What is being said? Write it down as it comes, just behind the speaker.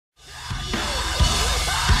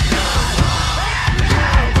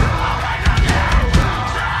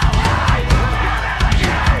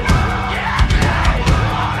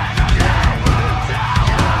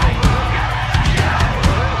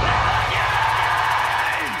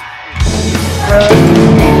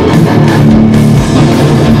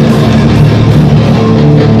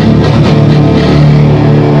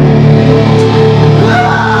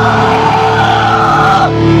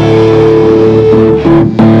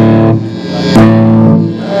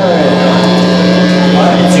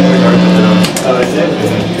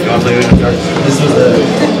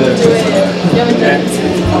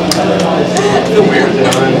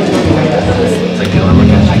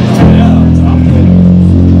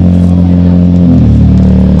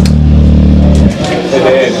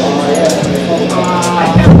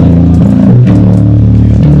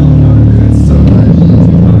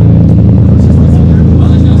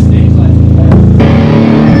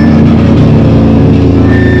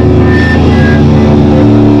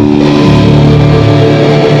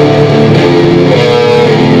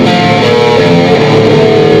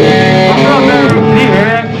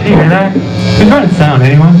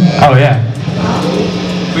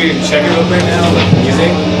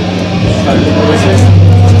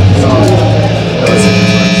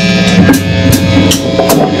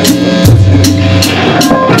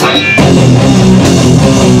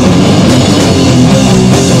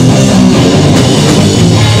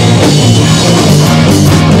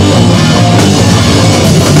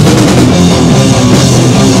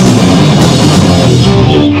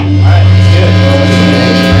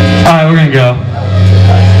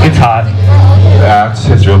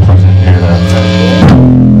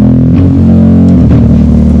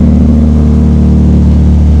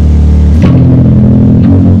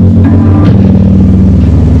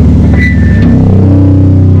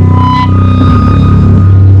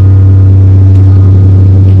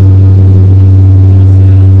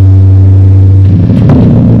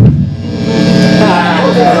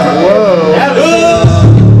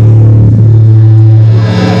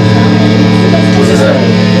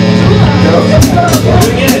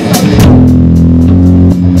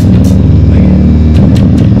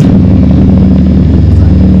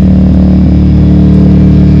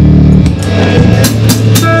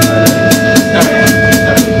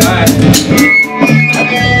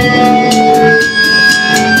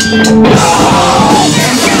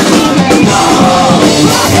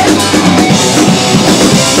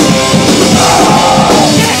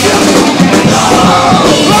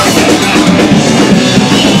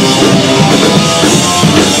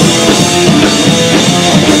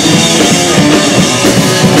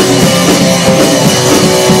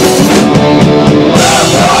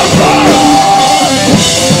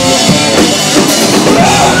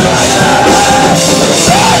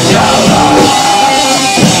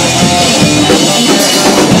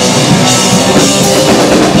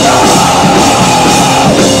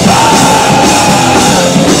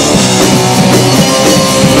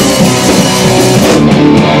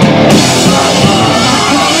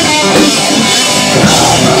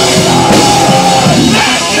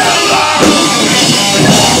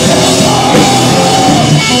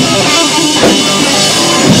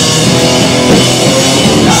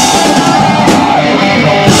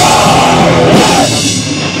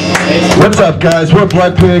What's up, guys? We're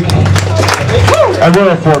Bloodpig, and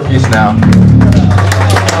we're a four-piece now.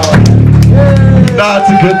 Nah, it's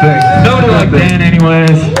a good thing. Nobody like Dan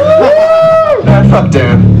anyways. Nah, fuck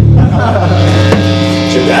Dan.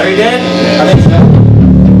 Is your battery dead? I think so.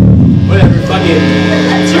 Whatever, fuck it.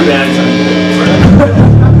 It's your battery.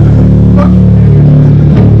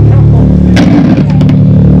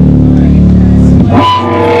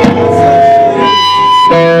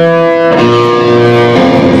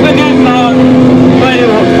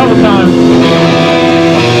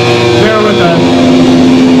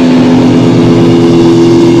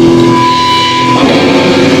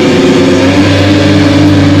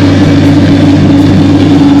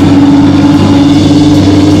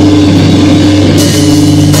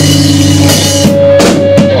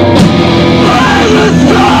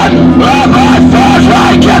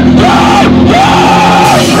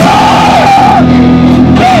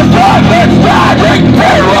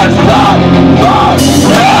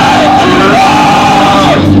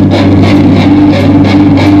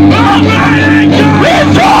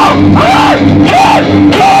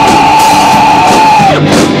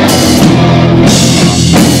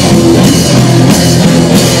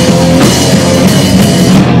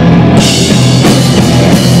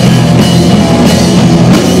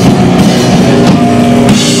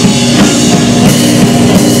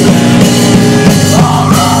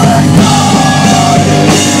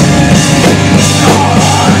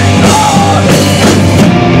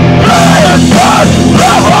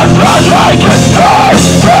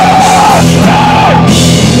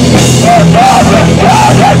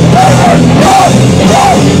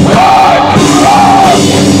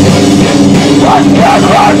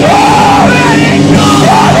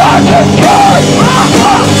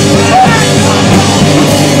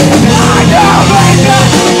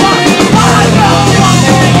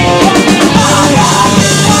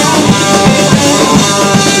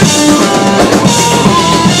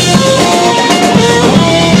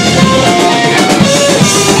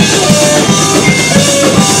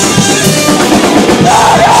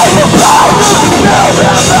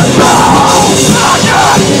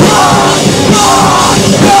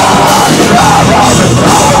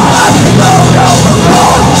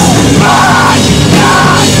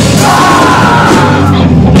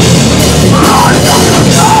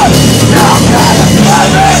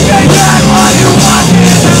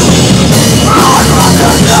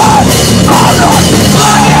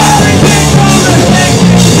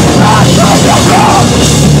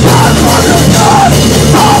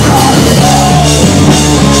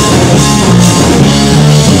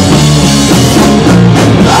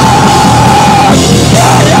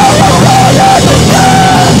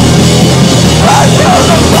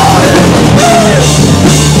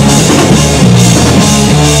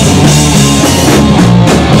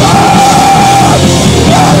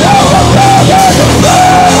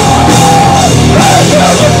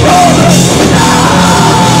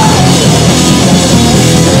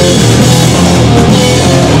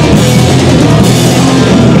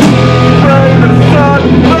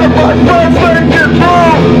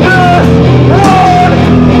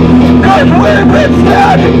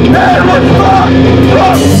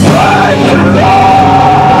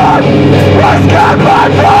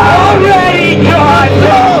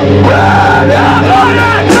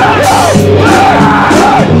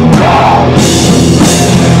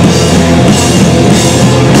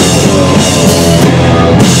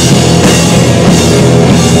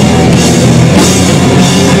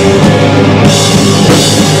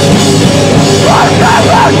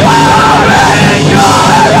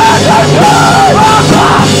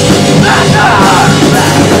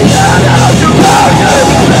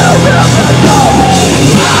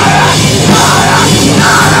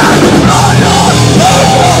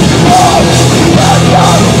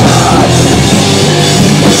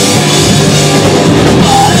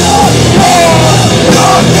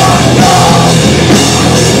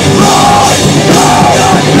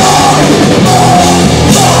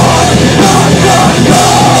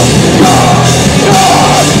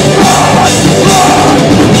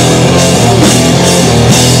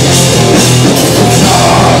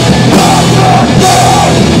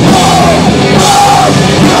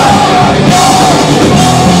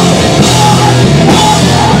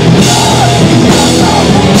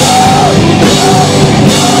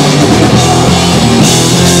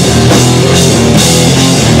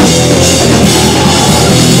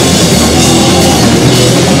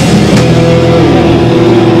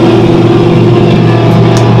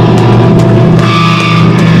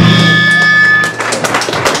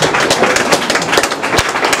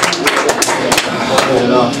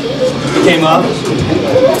 Came up.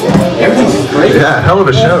 Everything's great. Yeah, hell of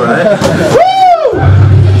a show, right? Woo!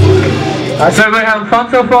 Is everybody having fun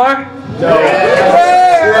so far? No.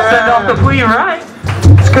 Send off the plea, right?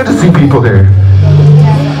 It's good to see people here.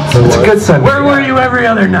 It's a good send. Where were you every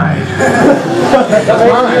other night?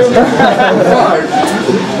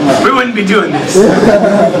 We wouldn't be doing this.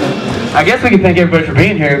 I guess we can thank everybody for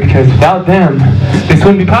being here, because without them, this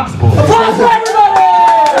wouldn't be possible. Applause for everybody!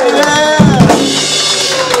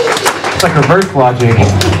 It's like reverse logic.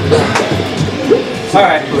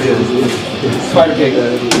 Alright. Spider Pig.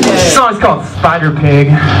 This song's called Spider Pig.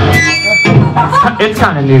 It's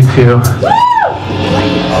kind of new too.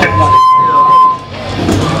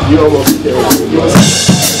 You almost killed me.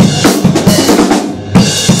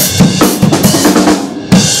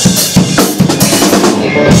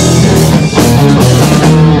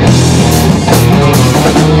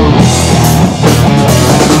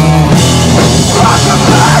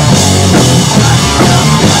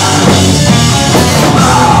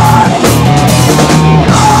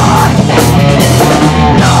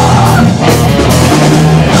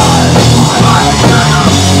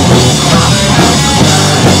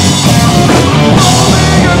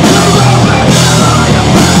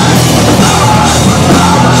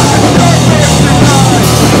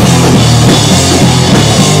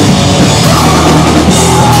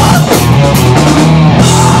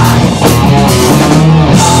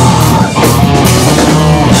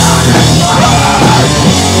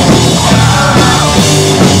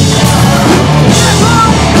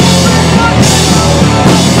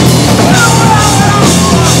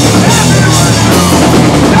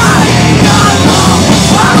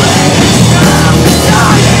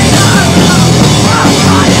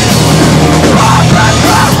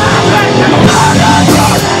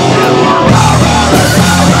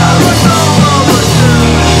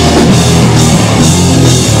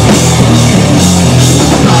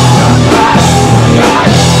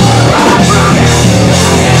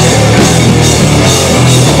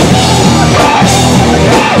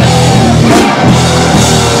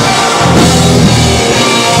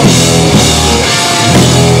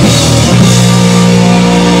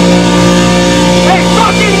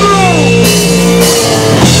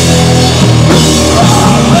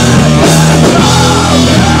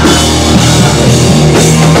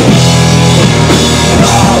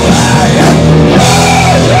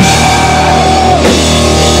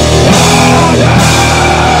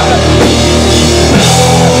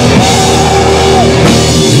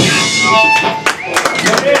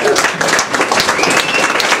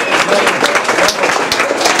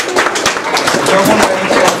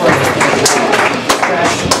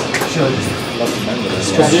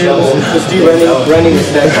 Let's do running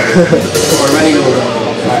instead. Or running over.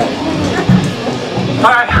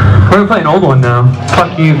 Alright, we're gonna play an old one now.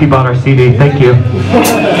 Fuck you if you bought our CD. Thank you.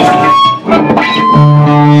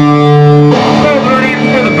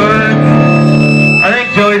 I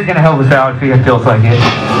think Joey's gonna help us out if he feels like it.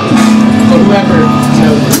 So whoever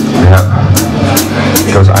knows.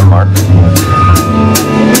 Yeah. Goes, I'm Mark.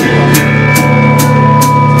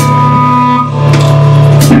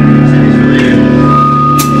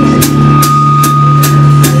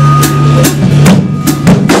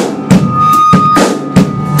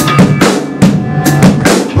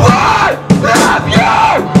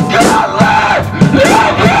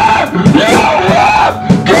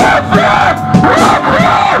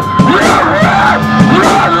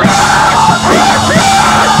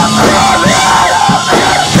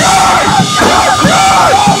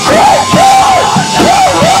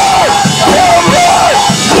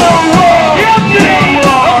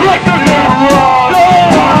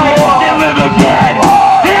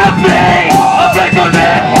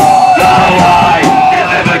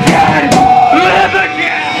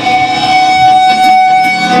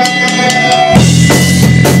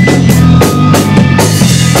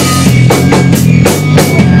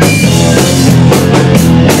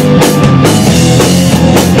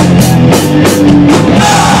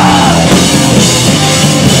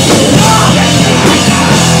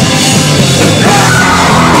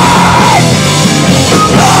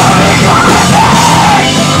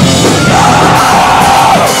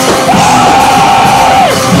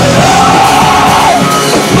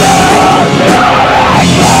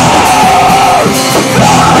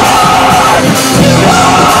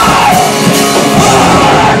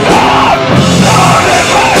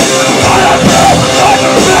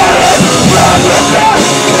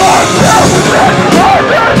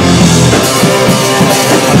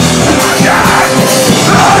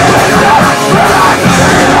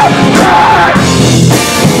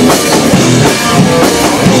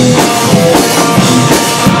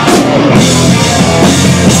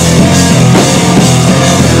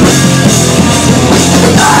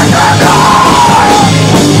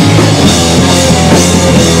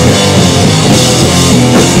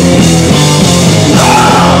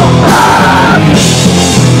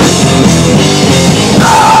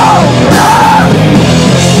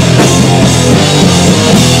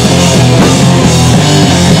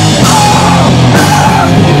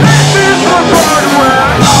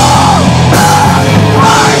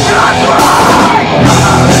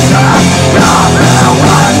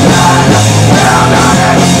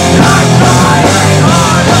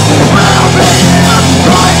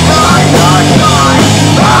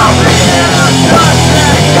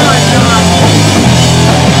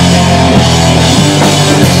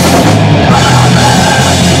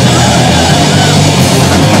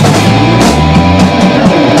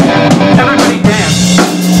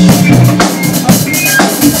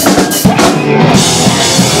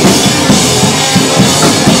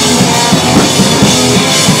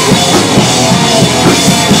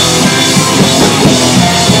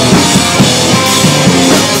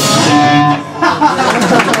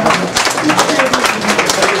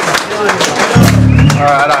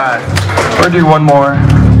 We're gonna do one more.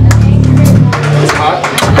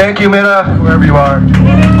 Thank you, Mina, wherever you are.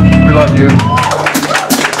 We love you.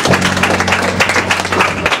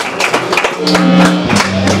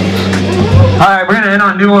 Alright, we're gonna end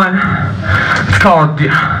on a new one. It's called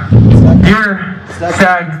Dear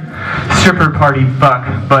Stag Stripper Party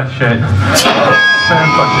Fuck Butt Shit.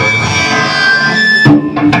 Fuck shit.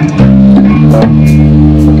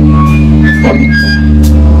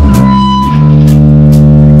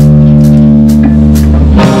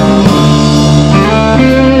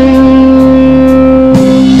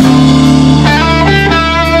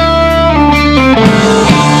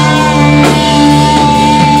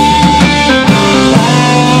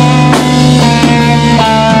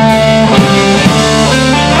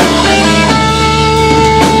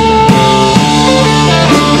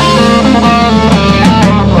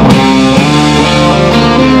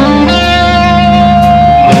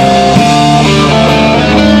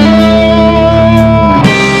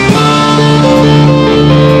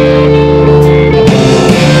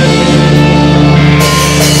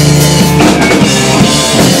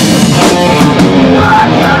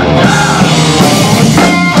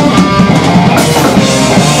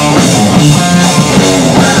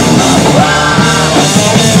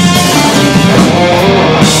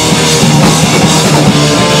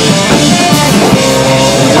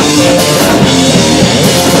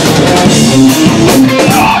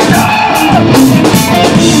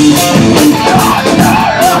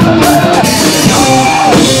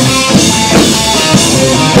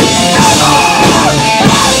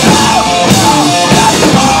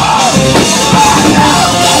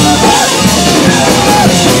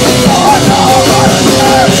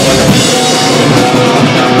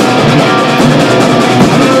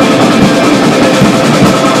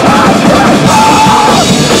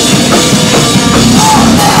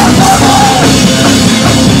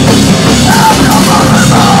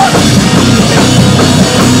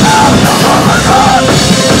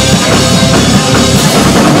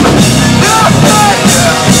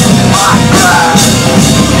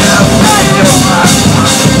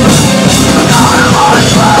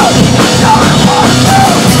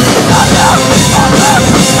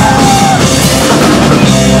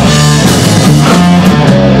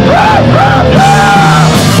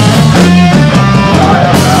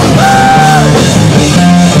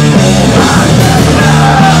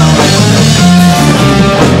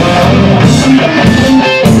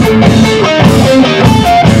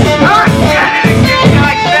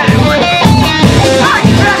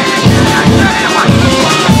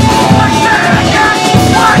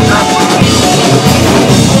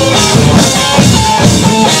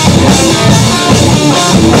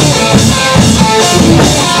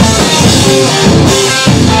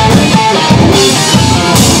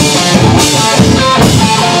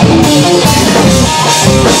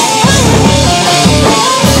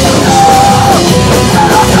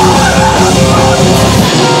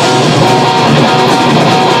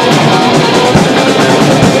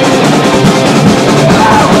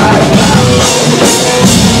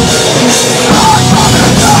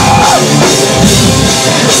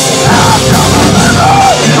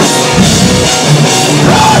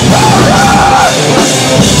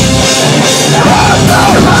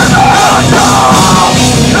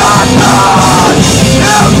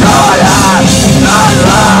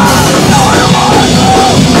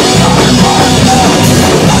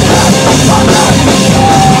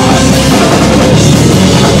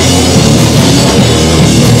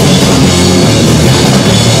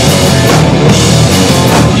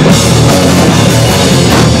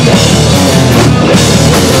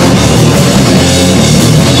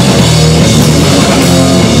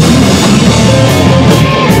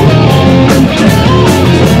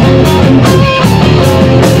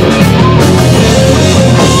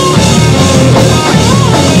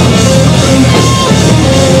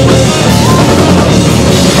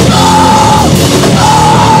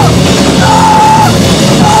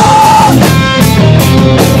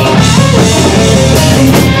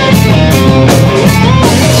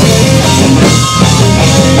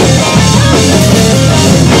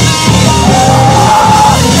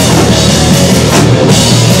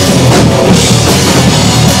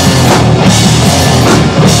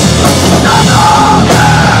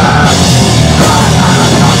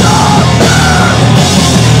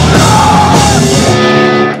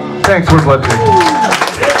 Thanks, we're Bloodpig.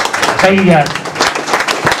 Thank you guys.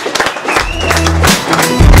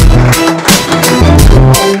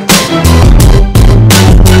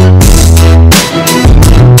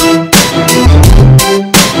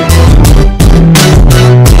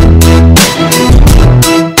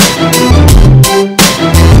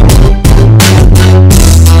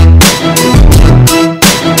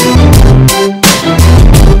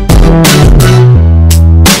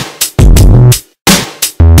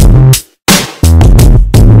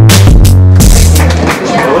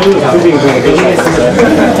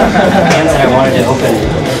 I wanted to open.